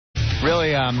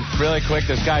Really quick,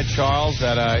 this guy Charles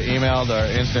that emailed our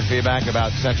instant feedback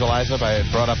about Central Islip, I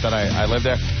brought up that I lived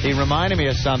there. He reminded me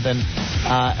of something,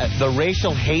 the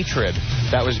racial hatred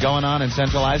that was going on in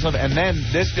Central Islip, and then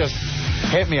this just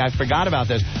hit me. I forgot about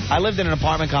this. I lived in an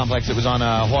apartment complex. It was on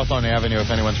Hawthorne Avenue, if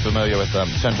anyone's familiar with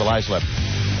Central Islip.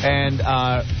 And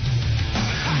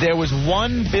there was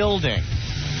one building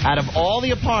out of all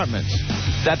the apartments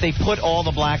that they put all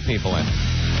the black people in.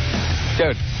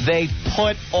 Dude, they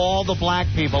put all the black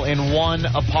people in one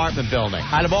apartment building.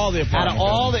 Out of all the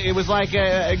apartments? It was like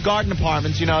garden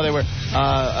apartments. You know, they were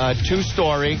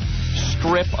 2-story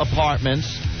strip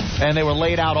apartments, and they were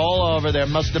laid out all over. There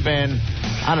must have been,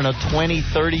 20,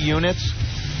 30 units.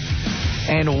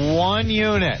 And one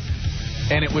unit,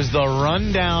 and it was the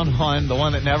rundown one, the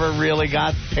one that never really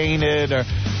got painted or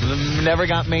never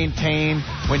got maintained.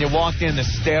 When you walked in, the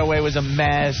stairway was a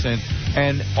mess, and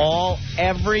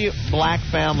every black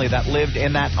family that lived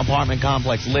in that apartment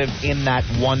complex lived in that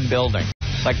one building.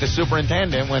 Like the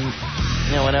superintendent,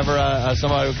 whenever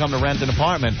somebody would come to rent an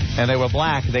apartment and they were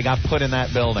black, they got put in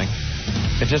that building.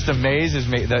 It just amazes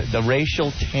me. The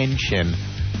racial tension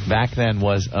back then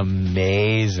was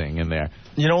amazing in there.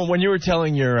 You know, when you were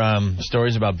telling your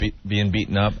stories about being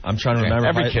beaten up, I'm trying to remember.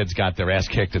 Every kid's got their ass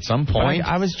kicked at some point.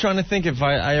 I was trying to think if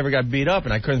I ever got beat up,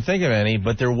 and I couldn't think of any,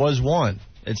 but there was one.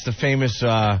 It's the famous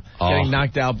getting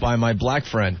knocked out by my black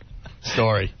friend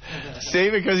story. See,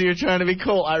 because you're trying to be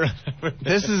cool. I remember.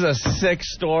 This is a sick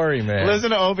story, man. Listen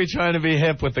to Opie trying to be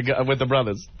hip with the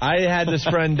brothers. I had this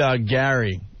friend,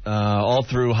 Gary, all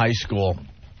through high school.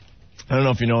 I don't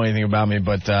know if you know anything about me,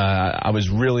 but I was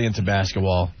really into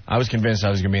basketball. I was convinced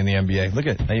I was going to be in the NBA. Look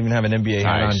I even have an NBA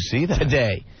hat on see that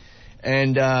today.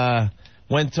 And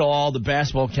went to all the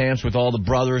basketball camps with all the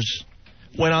brothers.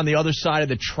 Went on the other side of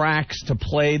the tracks to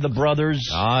play the brothers.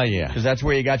 Oh, yeah. Because that's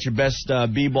where you got your best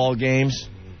b-ball games.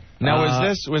 Now,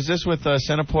 was this with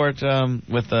Centerport,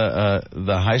 with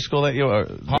the high school that you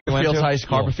went to? High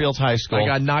School. Harborfields High School. I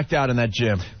got knocked out in that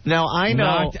gym. Now, I know...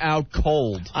 Knocked out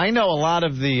cold. I know a lot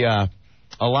of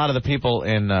the people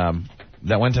in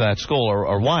that went to that school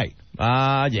are white.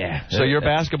 Yeah. So your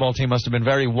basketball team must have been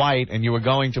very white, and you were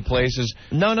going to places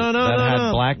had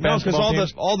black basketball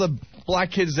teams? because all the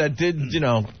black kids that did,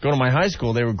 go to my high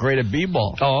school, they were great at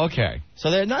b-ball. Oh, okay. So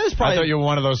it's probably... I thought you were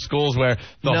one of those schools where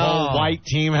the whole white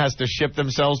team has to ship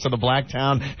themselves to the black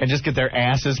town and just get their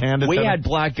asses handed to them. We had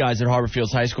black guys at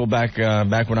Harborfields High School back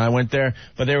when I went there,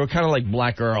 but they were kind of like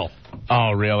Black Earl.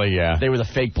 Oh, really? Yeah. They were the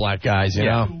fake black guys, you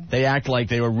know. They act like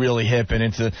they were really hip and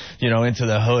into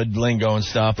the hood lingo and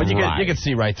stuff, but you could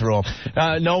see right through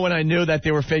them. When I knew that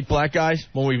they were fake black guys?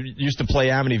 When we used to play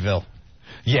Amityville.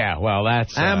 Yeah, well,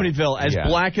 that's... Amityville, as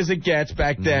black as it gets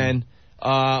back then.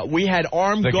 We had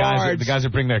armed guards. The guys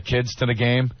that bring their kids to the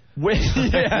game. We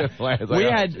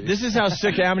had. This is how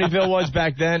sick Amityville was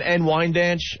back then, and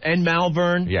Wyandanch, and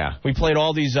Malvern. Yeah. We played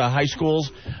all these high schools.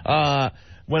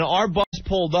 When our bus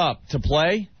pulled up to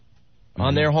play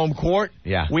on their home court,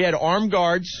 we had armed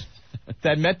guards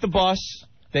that met the bus.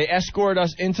 They escorted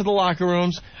us into the locker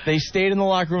rooms. They stayed in the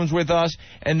locker rooms with us,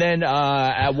 and then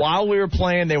while we were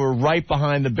playing, they were right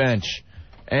behind the bench.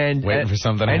 And waiting for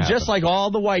something to happen. And just like all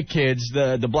the white kids,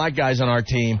 the black guys on our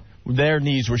team, their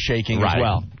knees were shaking as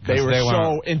well. They were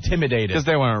so intimidated. Because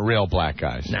they weren't real black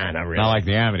guys. Nah, not really. Not like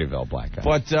the Amityville black guys.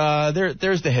 But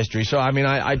there's the history. So,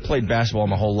 I played basketball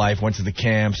my whole life, went to the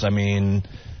camps. I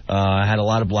had a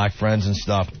lot of black friends and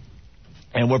stuff.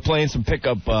 And we're playing some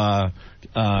pickup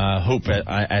hoop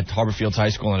at Harborfields High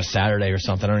School on a Saturday or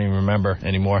something. I don't even remember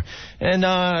anymore.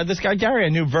 And this guy, Gary, I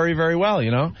knew very, very well,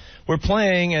 We're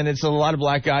playing, and it's a lot of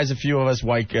black guys, a few of us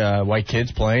white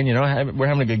kids playing, We're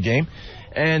having a good game.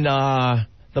 And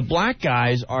the black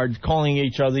guys are calling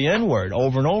each other the N-word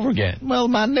over and over again. Well,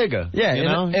 my nigga. Yeah,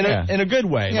 in a good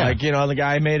way. Yeah. Like, the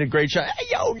guy made a great shot. Hey,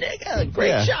 yo, nigga,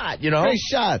 great shot, Great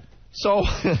shot. So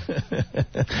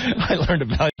I learned a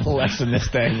valuable lesson this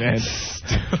day, man.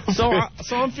 So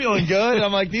I'm feeling good.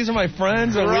 I'm like, these are my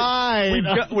friends. Right.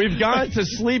 We've gone to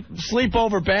sleep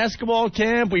over basketball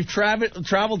camp. We've traveled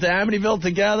to Amityville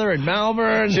together in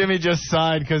Malvern. Jimmy just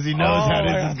sighed because he knows how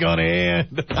this is going to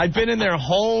end. I've been in their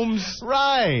homes.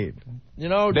 Right.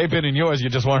 They've been in yours.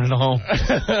 You just weren't at home.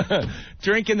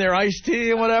 Drinking their iced tea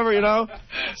and whatever,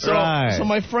 So, so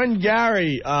my friend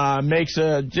Gary makes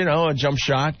a jump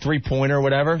shot, 3-pointer or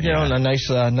whatever, a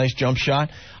nice jump shot.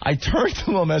 I turn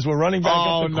to him as we're running back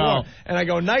up the court, and I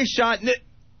go, nice shot.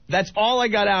 That's all I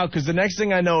got out, because the next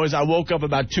thing I know is I woke up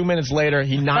about 2 minutes later.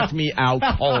 He knocked me out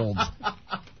cold.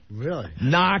 Really?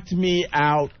 Knocked me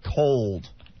out cold.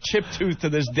 Chipped tooth to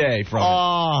this day from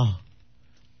it.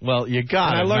 Well, you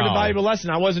got it. I learned a valuable lesson.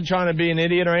 I wasn't trying to be an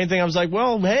idiot or anything. I was like,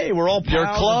 well, hey, we're all pals. You're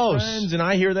close. And friends, and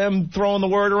I hear them throwing the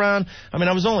word around. I mean,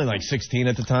 I was only like 16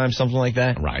 at the time, something like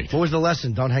that. Right. What was the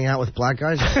lesson? Don't hang out with black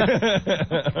guys?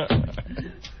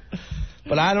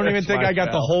 But I don't even think I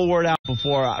got the whole word out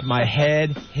before my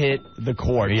head hit the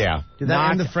court. Yeah. Did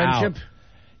that end the friendship? Out.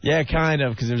 Yeah, kind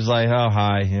of, because it was like, oh,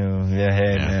 hi, hey,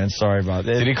 man, sorry about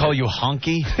this. Did he call you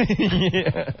hunky?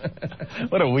 Yeah.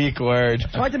 What a weak word.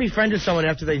 It's hard to be friends with someone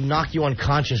after they knock you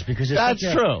unconscious, because it's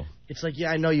That's true. It's like, yeah,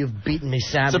 I know you've beaten me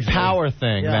savagely. It's a power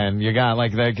thing, then. You got,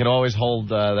 like, they could always hold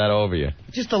that over you.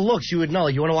 Just the looks, you would know.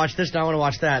 Like, you want to watch this, now I want to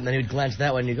watch that. And then he would glance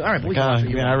that way, and you go, all right, but we can watch what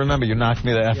you want. I remember you knocked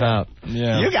me the F out.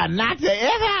 Yeah. You got knocked the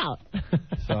F out.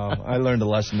 So I learned a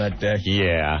lesson that day.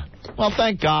 Yeah. Well,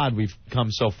 thank God we've come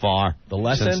so far. The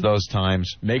lesson? Since those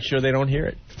times. Make sure they don't hear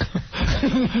it.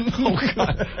 Oh,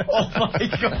 God. Oh, my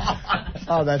God.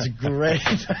 Oh, that's great.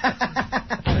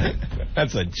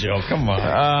 That's a joke. Come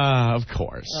on. Of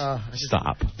course.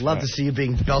 Stop. Love to see you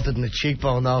being belted in the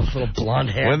cheekbone, though. Little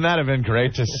blonde hair. Wouldn't that have been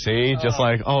great to see? Just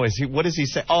like, what does he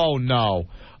say? Oh, no.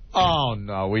 Oh,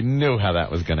 no. We knew how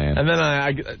that was going to end. And then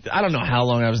I don't know how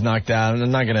long I was knocked out, and I'm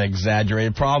not going to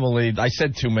exaggerate. Probably, I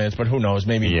said 2 minutes, but who knows?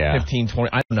 Maybe 15,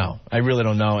 20. I don't know. I really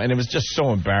don't know. And it was just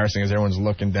so embarrassing as everyone's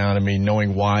looking down at me,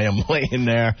 knowing why I'm laying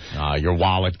there. Your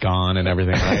wallet gone and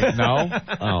everything. Right? No?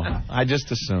 Oh, I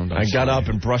just assumed. I got up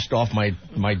and brushed off my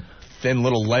thin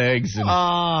little legs. And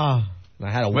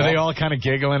I had Were they all kind of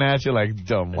giggling at you like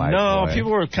dumb white No, boy?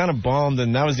 people were kind of bummed,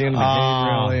 and that was the end of the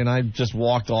game, really. And I just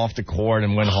walked off the court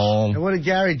and went home. And what did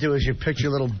Gary do as you picked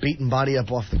your little beaten body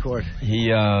up off the court? He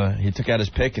took out his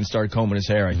pick and started combing his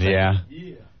hair, I think. Yeah.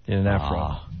 In an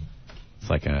afro. It's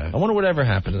like I wonder whatever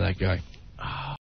happened to that guy.